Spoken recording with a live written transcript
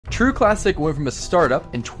True Classic went from a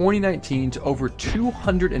startup in 2019 to over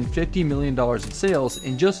 $250 million in sales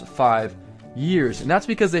in just 5 years. And that's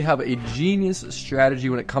because they have a genius strategy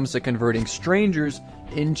when it comes to converting strangers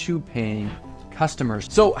into paying customers.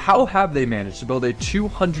 So how have they managed to build a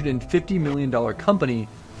 $250 million company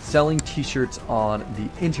selling t-shirts on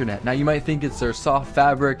the internet? Now you might think it's their soft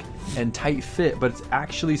fabric and tight fit, but it's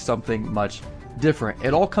actually something much different.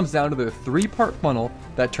 It all comes down to their 3-part funnel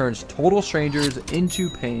that turns total strangers into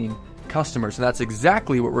paying customers. And that's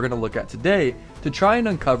exactly what we're going to look at today to try and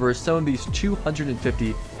uncover some of these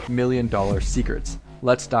 $250 million secrets.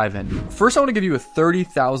 Let's dive in. First, I want to give you a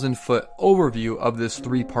 30,000 foot overview of this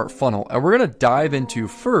 3-part funnel. And we're going to dive into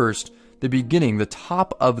first the beginning, the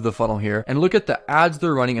top of the funnel here, and look at the ads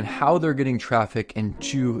they're running and how they're getting traffic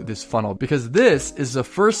into this funnel, because this is the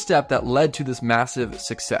first step that led to this massive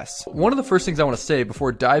success. One of the first things I want to say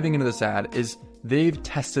before diving into this ad is they've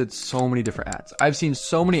tested so many different ads. I've seen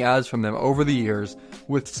so many ads from them over the years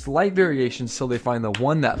with slight variations till they find the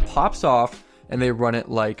one that pops off and they run it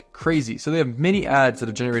like crazy. So they have many ads that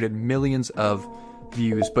have generated millions of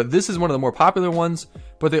views, but this is one of the more popular ones,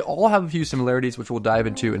 but they all have a few similarities, which we'll dive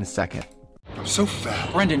into in a second. I'm so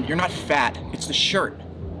fat. Brendan, you're not fat. It's the shirt.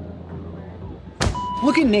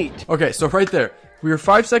 Look at Nate. Okay, so right there, we were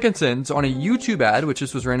 5 seconds in. So on a YouTube ad, which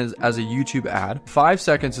this was ran as a YouTube ad, 5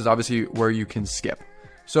 seconds is obviously where you can skip.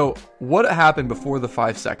 So what happened before the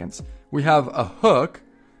 5 seconds? We have a hook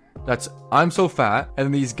that's I'm so fat,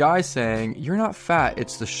 and these guys saying you're not fat,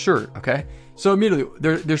 it's the shirt. Okay, so immediately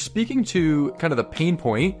they're speaking to kind of the pain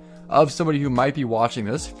point of somebody who might be watching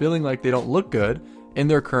this, feeling like they don't look good in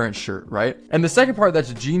their current shirt, right? And the second part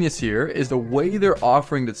that's genius here is the way they're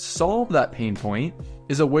offering to solve that pain point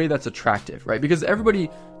is a way that's attractive, right? Because everybody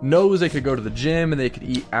knows they could go to the gym and they could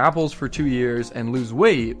eat apples for 2 years and lose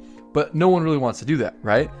weight, but no one really wants to do that,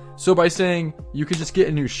 right? So by saying you could just get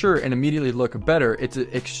a new shirt and immediately look better, it's an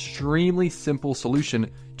extremely simple solution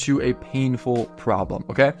to a painful problem,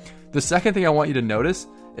 okay? The second thing I want you to notice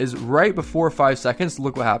is right before 5 seconds,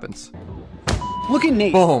 look what happens. Look at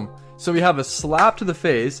Nate. Boom. So we have a slap to the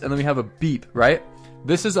face and then we have a beep, right?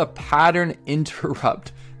 This is a pattern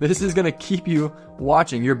interrupt. This is going to keep you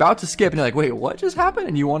watching. You're about to skip and you're like, wait, what just happened?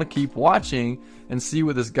 And you want to keep watching and see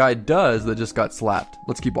what this guy does that just got slapped.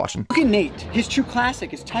 Let's keep watching. Look at Nate. His True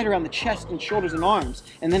Classic is tight around the chest and shoulders and arms,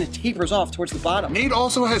 and then it tapers off towards the bottom. Nate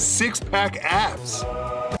also has 6-pack abs.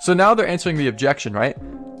 So now they're answering the objection, right?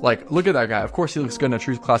 Like, look at that guy. Of course he looks good in a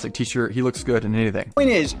True Classic t-shirt. He looks good in anything. Point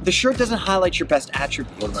is, the shirt doesn't highlight your best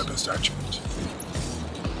attributes. What are my best attributes?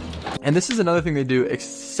 And this is another thing they do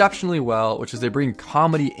exceptionally well, which is they bring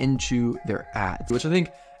comedy into their ads, which I think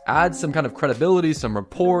adds some kind of credibility, some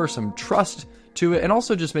rapport, some trust to it, and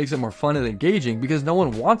also just makes it more fun and engaging because no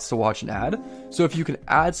one wants to watch an ad. So if you can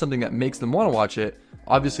add something that makes them want to watch it,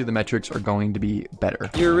 obviously the metrics are going to be better.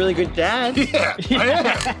 You're a really good dad. Yeah,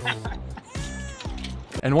 I am.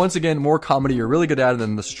 And once again, more comedy you're really good at, and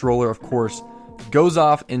then the stroller, of course, goes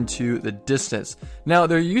off into the distance. Now,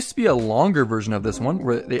 there used to be a longer version of this one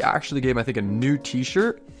where they actually gave him, I think, a new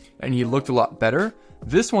t-shirt and he looked a lot better.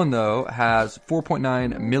 This one, though, has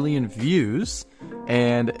 4.9 million views,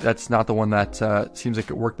 and that's not the one that seems like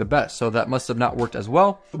it worked the best. So that must have not worked as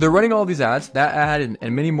well. They're running all these ads, that ad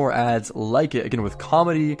and many more ads like it, again, with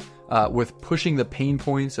comedy, with pushing the pain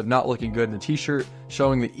points of not looking good in a t-shirt,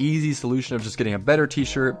 showing the easy solution of just getting a better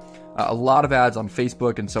t-shirt, a lot of ads on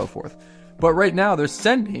Facebook and so forth. But right now they're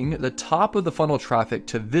sending the top of the funnel traffic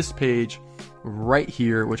to this page right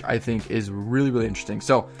here, which I think is really, really interesting.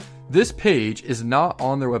 So this page is not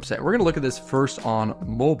on their website. We're going to look at this first on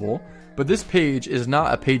mobile, but this page is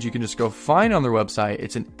not a page you can just go find on their website.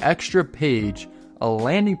 It's an extra page, a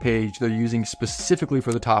landing page they're using specifically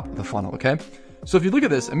for the top of the funnel, okay? So if you look at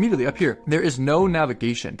this immediately up here, there is no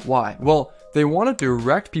navigation. Why? Well, they want to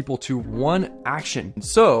direct people to one action.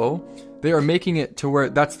 So they are making it to where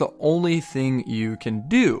that's the only thing you can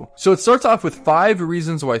do. So it starts off with 5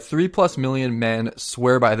 reasons why 3+ million men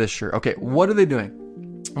swear by this shirt. Okay, what are they doing?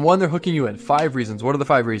 One, they're hooking you in. 5 reasons. What are the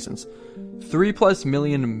 5 reasons? 3+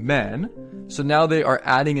 million men. So now they are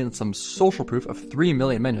adding in some social proof of 3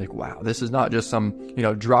 million men. You're like, wow, this is not just some,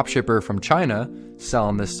 drop shipper from China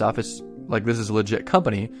selling this stuff. It's like, this is a legit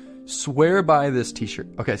company. Swear by this t-shirt.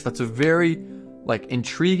 Okay, so that's a very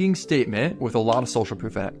intriguing statement with a lot of social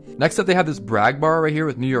proof in it. Next up, they have this brag bar right here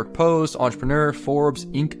with New York Post, Entrepreneur, Forbes,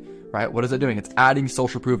 Inc. Right? What is it doing? It's adding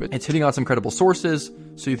social proof. It's hitting on some credible sources,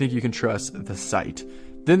 so you think you can trust the site.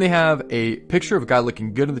 Then they have a picture of a guy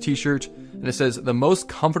looking good in the t-shirt, and it says, the most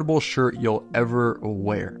comfortable shirt you'll ever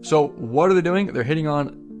wear. So what are they doing? They're hitting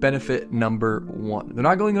on benefit number 1. They're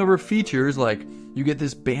not going over features like you get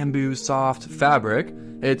this bamboo soft fabric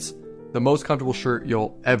It's the most comfortable shirt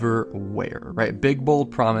you'll ever wear, right? Big,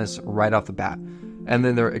 bold promise right off the bat. And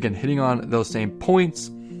then they're, again, hitting on those same points.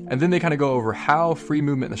 And then they kind of go over how free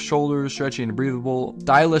movement in the shoulders, stretchy and breathable,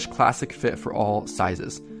 stylish, classic fit for all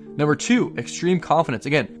sizes. Number 2, extreme confidence.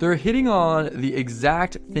 Again, they're hitting on the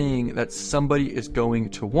exact thing that somebody is going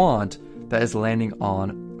to want that is landing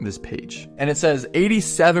on this page. And it says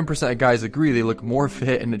 87% of guys agree they look more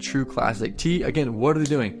fit in a true classic tee. Again, what are they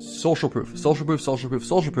doing? Social proof, social proof, social proof,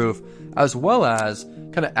 social proof, as well as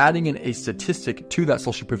kind of adding in a statistic to that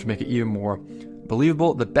social proof to make it even more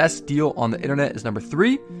believable. The best deal on the internet is number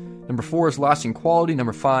 3. Number 4 is lasting quality.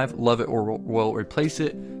 Number 5, love it or will replace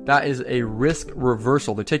it. That is a risk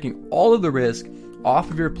reversal. They're taking all of the risk off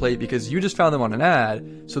of your plate because you just found them on an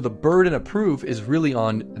ad. So the burden of proof is really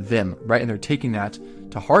on them, right? And they're taking that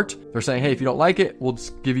to heart. They're saying, hey, if you don't like it, we'll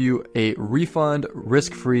just give you a refund,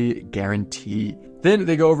 risk-free guarantee. Then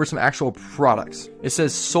they go over some actual products. It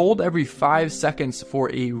says sold every 5 seconds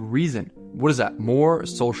for a reason. What is that? More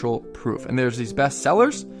social proof. And there's these best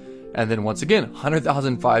sellers. And then once again,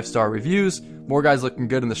 100,000 5-star reviews. More guys looking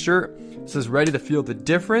good in the shirt. It says ready to feel the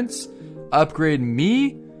difference. Upgrade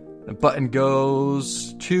me. The button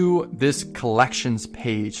goes to this collections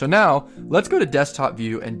page. So now let's go to desktop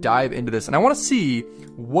view and dive into this. And I want to see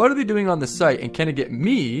what are they doing on the site and can it get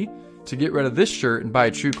me to get rid of this shirt and buy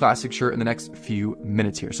a true classic shirt in the next few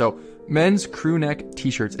minutes here. So men's crew neck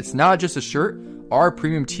t-shirts. It's not just a shirt. Our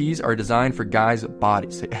premium tees are designed for guys'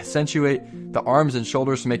 bodies. They accentuate the arms and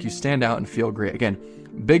shoulders to make you stand out and feel great. Again,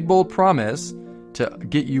 big, bold promise to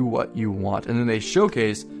get you what you want. And then they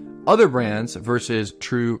showcase other brands versus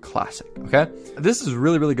true classic, okay? This is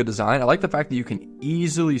really, really good design. I like the fact that you can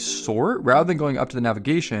easily sort. Rather than going up to the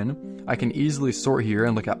navigation, I can easily sort here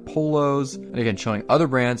and look at polos, and again, showing other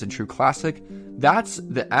brands in true classic. That's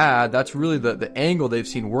the ad. That's really the angle they've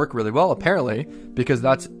seen work really well, apparently, because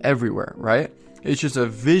that's everywhere, right? It's just a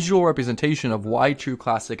visual representation of why true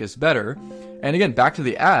classic is better. And again, back to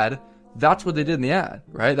the ad, that's what they did in the ad,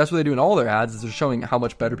 right? That's what they do in all their ads, is they're showing how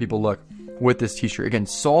much better people look with this t-shirt. Again,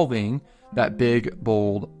 solving that big,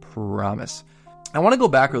 bold promise. I want to go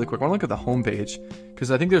back really quick. I want to look at the homepage because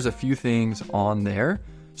I think there's a few things on there.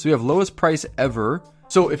 So we have lowest price ever.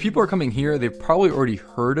 So if people are coming here, they've probably already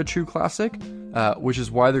heard a true classic, which is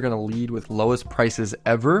why they're going to lead with lowest prices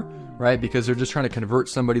ever, right? Because they're just trying to convert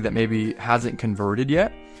somebody that maybe hasn't converted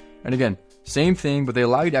yet. And again, same thing, but they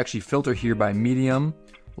allow you to actually filter here by medium,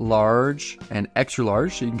 large, and extra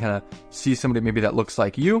large. So you can kind of see somebody maybe that looks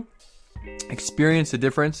like you. Experience the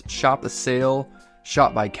difference, shop the sale,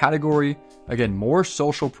 shop by category. Again, more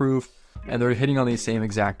social proof, and they're hitting on these same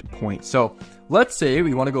exact points. So let's say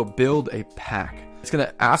we want to go build a pack. It's going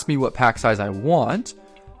to ask me what pack size I want,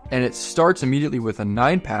 and it starts immediately with a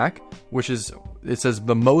 9-pack, which is, it says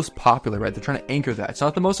the most popular, right? They're trying to anchor that. It's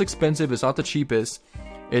not the most expensive, it's not the cheapest,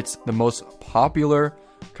 it's the most popular,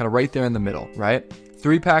 kind of right there in the middle, right?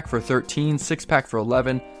 3-pack for 13, 6-pack for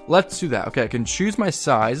 11. Let's do that. Okay, I can choose my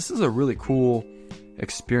size. This is a really cool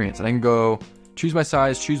experience. And I can go choose my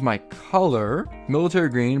size, choose my color, military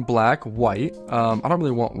green, black, white. I don't really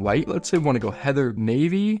want white. Let's say we want to go heather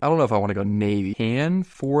navy. I don't know if I want to go navy. Tan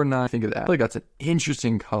 49. Think of that. I feel like that's an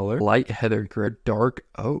interesting color. Light heather gray, dark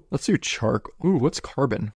oak. Let's do charcoal. Ooh, what's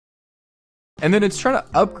carbon? And then it's trying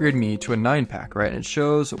to upgrade me to a 9-pack, right? And it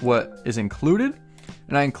shows what is included.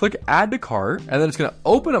 And I can click add to cart, and then it's going to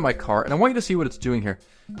open up my cart, and I want you to see what it's doing here.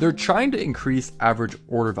 They're trying to increase average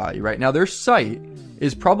order value, right? Now, their site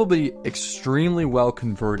is probably extremely well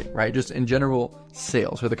converting, right? Just in general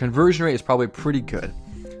sales. So the conversion rate is probably pretty good.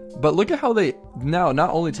 But look at how they now not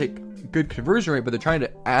only take good conversion rate, but they're trying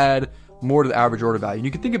to add more to the average order value. And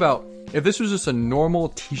you can think about if this was just a normal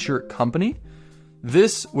t-shirt company,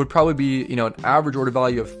 this would probably be, you know, an average order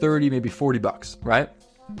value of 30, maybe $40, right?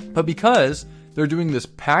 But because they're doing this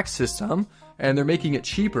pack system and they're making it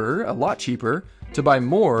cheaper, a lot cheaper, to buy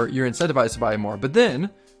more, you're incentivized to buy more. But then,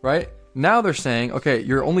 right, now they're saying, okay,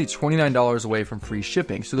 you're only $29 away from free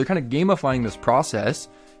shipping. So they're kind of gamifying this process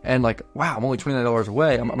and like, wow, I'm only $29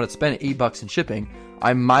 away. I'm going to spend $8 in shipping.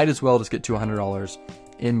 I might as well just get to $100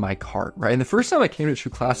 in my cart, right? And the first time I came to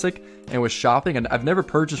True Classic and was shopping, and I've never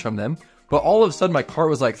purchased from them, but all of a sudden my cart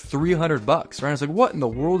was like $300, right? I was like, what in the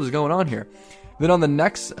world is going on here? Then on the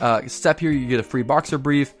next step here, you get a free boxer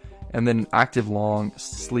brief and then an active long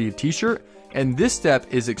sleeve t-shirt. And this step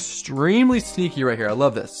is extremely sneaky right here. I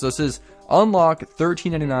love this. So this is unlock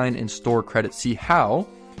 $13.99 in store credit. See how?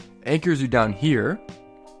 Anchors you down here.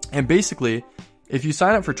 And basically, if you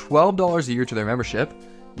sign up for $12 a year to their membership,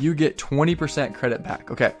 you get 20% credit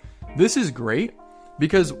back. Okay, this is great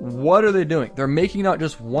because what are they doing? They're making not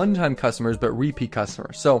just one-time customers, but repeat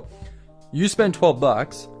customers. So you spend 12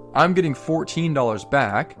 bucks, I'm getting $14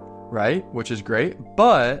 back, right? Which is great.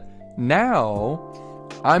 But now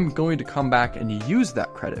I'm going to come back and use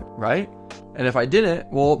that credit, right? And if I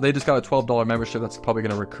didn't, well, they just got a $12 membership that's probably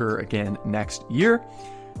going to recur again next year.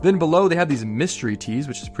 Then below, they have these mystery tees,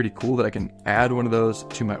 which is pretty cool that I can add one of those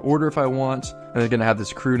to my order if I want. And they're going to have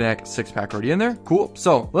this crew neck 6-pack already in there. Cool.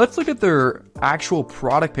 So let's look at their actual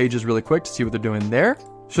product pages really quick to see what they're doing there.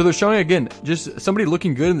 So they're showing, again, just somebody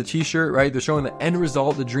looking good in the t-shirt, right? They're showing the end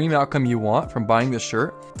result, the dream outcome you want from buying this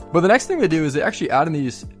shirt. But the next thing they do is they actually add in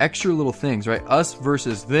these extra little things, right? Us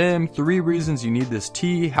versus them, 3 reasons you need this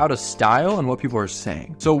tee, how to style, and what people are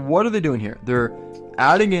saying. So what are they doing here? They're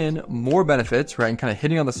adding in more benefits, right? And kind of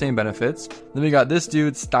hitting on the same benefits. Then we got this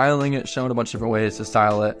dude styling it, showing a bunch of different ways to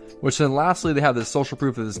style it. Which then lastly, they have this social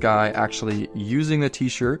proof of this guy actually using the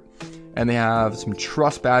t-shirt. And they have some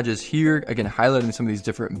trust badges here, again, highlighting some of these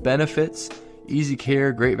different benefits, easy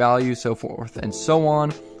care, great value, so forth and so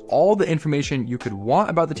on. All the information you could want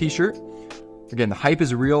about the t-shirt. Again, the hype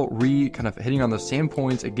is real, kind of hitting on those same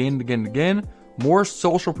points again and again and again. More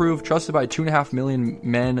social proof, trusted by 2.5 million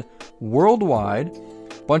men worldwide.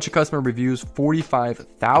 Bunch of customer reviews,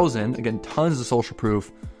 45,000. Again, tons of social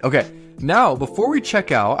proof. Okay, now before we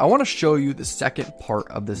check out, I want to show you the second part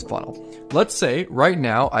of this funnel. Let's say right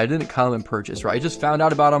now I didn't come and purchase, right? I just found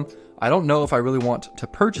out about them. I don't know if I really want to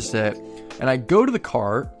purchase it. And I go to the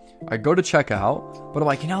cart, I go to checkout, but I'm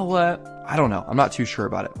like, you know what? I don't know. I'm not too sure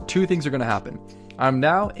about it. 2 things are going to happen. I'm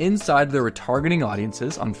now inside their retargeting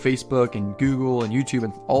audiences on Facebook and Google and YouTube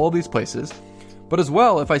and all of these places. But as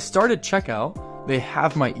well, if I start at checkout, they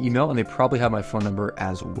have my email and they probably have my phone number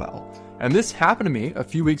as well. And this happened to me a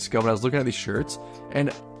few weeks ago when I was looking at these shirts,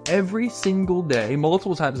 and every single day,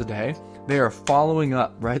 multiple times a day, they are following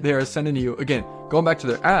up, right? They are sending you, again, going back to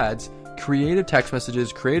their ads, creative text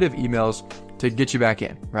messages, creative emails to get you back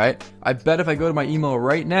in, right? I bet if I go to my email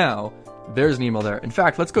right now, there's an email there. In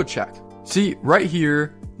fact, let's go check. See, right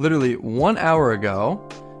here, literally 1 hour ago,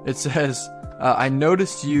 it says, I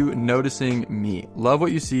noticed you noticing me. Love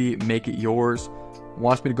what you see, make it yours.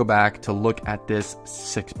 Wants me to go back to look at this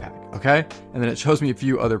 6-pack, okay? And then it shows me a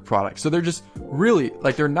few other products. So they're just really,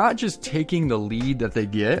 like, they're not just taking the lead that they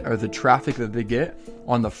get or the traffic that they get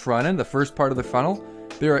on the front end, the first part of the funnel.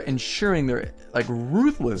 They're ensuring they're like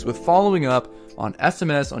ruthless with following up on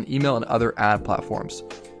SMS, on email, and other ad platforms.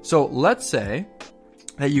 So let's say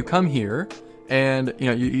that you come here and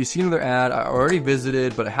you see another ad I already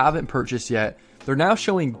visited but haven't purchased yet. They're now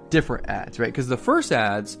showing different ads, right? Because the first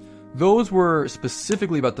ads, those were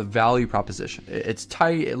specifically about the value proposition. It's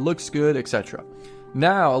tight, it looks good, etc.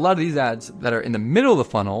 Now, a lot of these ads that are in the middle of the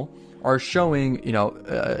funnel are showing,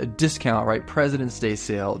 a discount, right? President's Day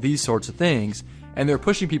sale, these sorts of things. And they're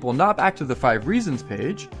pushing people not back to the 5 reasons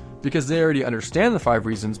page because they already understand the 5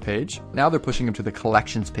 reasons page. Now they're pushing them to the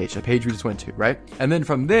collections page, the page we just went to, right? And then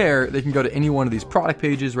from there, they can go to any one of these product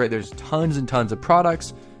pages, right? There's tons and tons of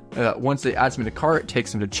products. Once they add something to cart, it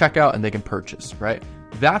takes them to checkout and they can purchase, right?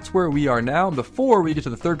 That's where we are now. Before we get to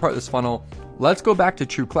the third part of this funnel, let's go back to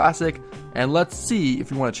True Classic and let's see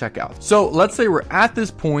if we want to check out. So let's say we're at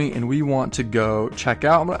this point and we want to go check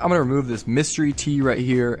out. I'm going to remove this mystery tee right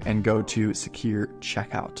here and go to secure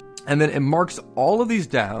checkout. And then it marks all of these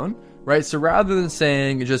down, right? So rather than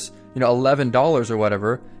saying just, $11 or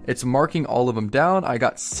whatever, it's marking all of them down. I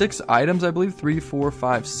got 6 items, I believe, 3, 4,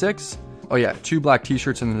 5, 6. Oh yeah, 2 black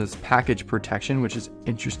t-shirts and then this package protection, which is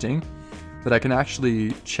interesting, that I can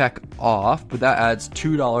actually check off, but that adds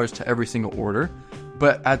 $2 to every single order.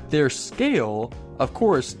 But at their scale, of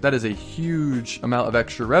course, that is a huge amount of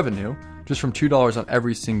extra revenue just from $2 on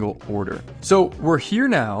every single order. So we're here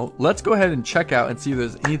now. Let's go ahead and check out and see if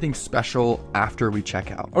there's anything special after we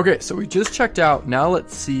check out. Okay, so we just checked out. Now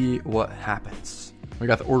let's see what happens. We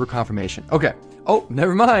got the order confirmation. Okay. Oh,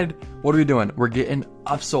 never mind. What are we doing? We're getting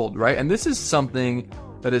upsold, right? And this is something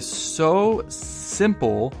that is so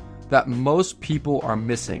simple that most people are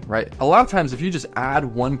missing, right? A lot of times, if you just add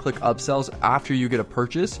one-click upsells after you get a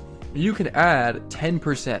purchase, you can add 10%,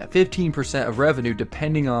 15% of revenue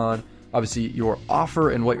depending on, obviously, your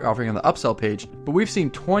offer and what you're offering on the upsell page. But we've seen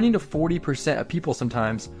 20 to 40% of people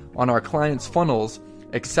sometimes on our clients' funnels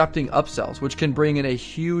accepting upsells, which can bring in a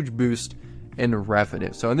huge boost in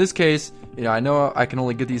revenue. So in this case, I know I can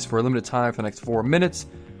only get these for a limited time for the next 4 minutes,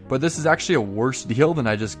 but this is actually a worse deal than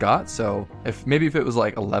I just got. So if it was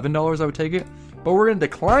like $11, I would take it. But we're going to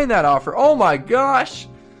decline that offer. Oh my gosh.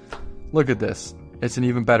 Look at this. It's an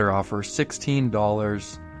even better offer.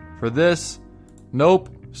 $16 for this. Nope.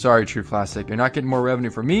 Sorry, True Classic. You're not getting more revenue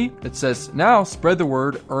from me. It says now spread the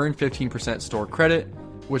word, earn 15% store credit,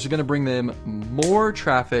 which is going to bring them more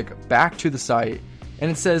traffic back to the site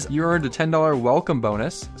and it says you earned a $10 welcome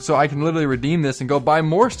bonus. So I can literally redeem this and go buy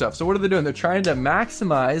more stuff. So what are they doing? They're trying to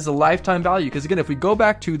maximize the lifetime value. Because again, if we go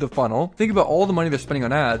back to the funnel, think about all the money they're spending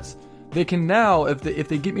on ads. They can now, if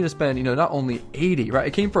they get me to spend, you know, not only 80, right?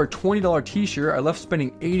 It came for a $20 t-shirt. I left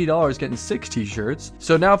spending $80 getting 6 t-shirts.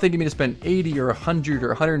 So now if they get me to spend 80 or 100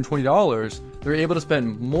 or $120, they're able to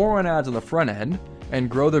spend more on ads on the front end and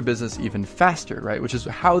grow their business even faster, right? Which is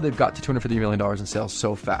how they've got to $250 million in sales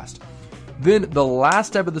so fast. Then the last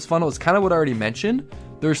step of this funnel is kind of what I already mentioned.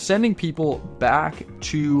 They're sending people back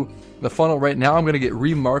to the funnel right now. I'm going to get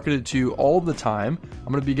remarketed to all the time.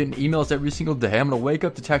 I'm going to be getting emails every single day. I'm going to wake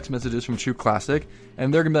up to text messages from True Classic,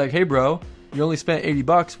 and they're going to be like, hey bro, you only spent 80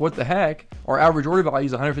 bucks. What the heck? Our average order value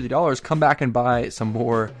is $150. Come back and buy some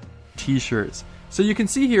more t-shirts. So you can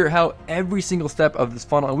see here how every single step of this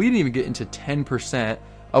funnel, and we didn't even get into 10%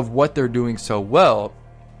 of what they're doing so well.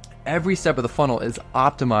 Every step of the funnel is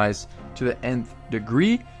optimized to the nth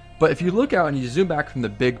degree. But if you look out and you zoom back from the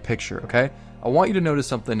big picture, okay, I want you to notice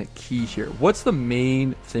something key here. What's the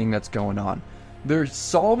main thing that's going on? They're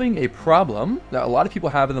solving a problem that a lot of people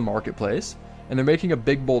have in the marketplace, and they're making a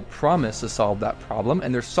big, bold promise to solve that problem,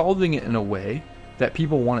 and they're solving it in a way that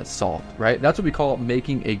people want it solved, right? That's what we call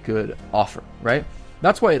making a good offer, right?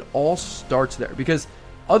 That's why it all starts there, because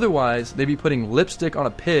otherwise they'd be putting lipstick on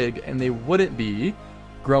a pig and they wouldn't be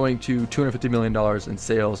growing to $250 million in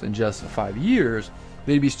sales in just 5 years.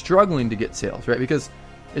 They'd be struggling to get sales, right? Because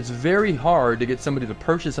it's very hard to get somebody to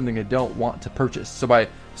purchase something they don't want to purchase. So by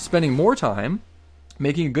spending more time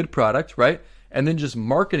making a good product, right, and then just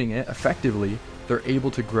marketing it effectively, they're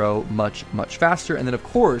able to grow much, much faster. And then of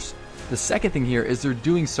course, the second thing here is they're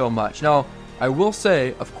doing so much. Now, I will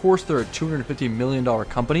say, of course, they're a $250 million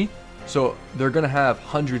company, so they're going to have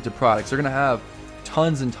hundreds of products. They're going to have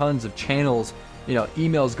tons and tons of channels, you know,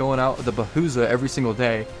 emails going out with the Bahooza every single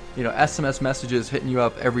day, you know, SMS messages hitting you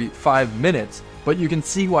up every 5 minutes. But you can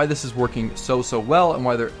see why this is working so well and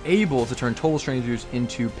why they're able to turn total strangers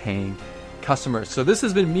into paying customers. So this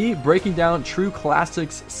has been me breaking down True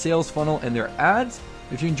Classic's sales funnel and their ads.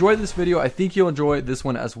 If you enjoyed this video, I think you'll enjoy this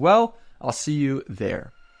one as well. I'll see you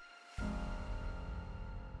there.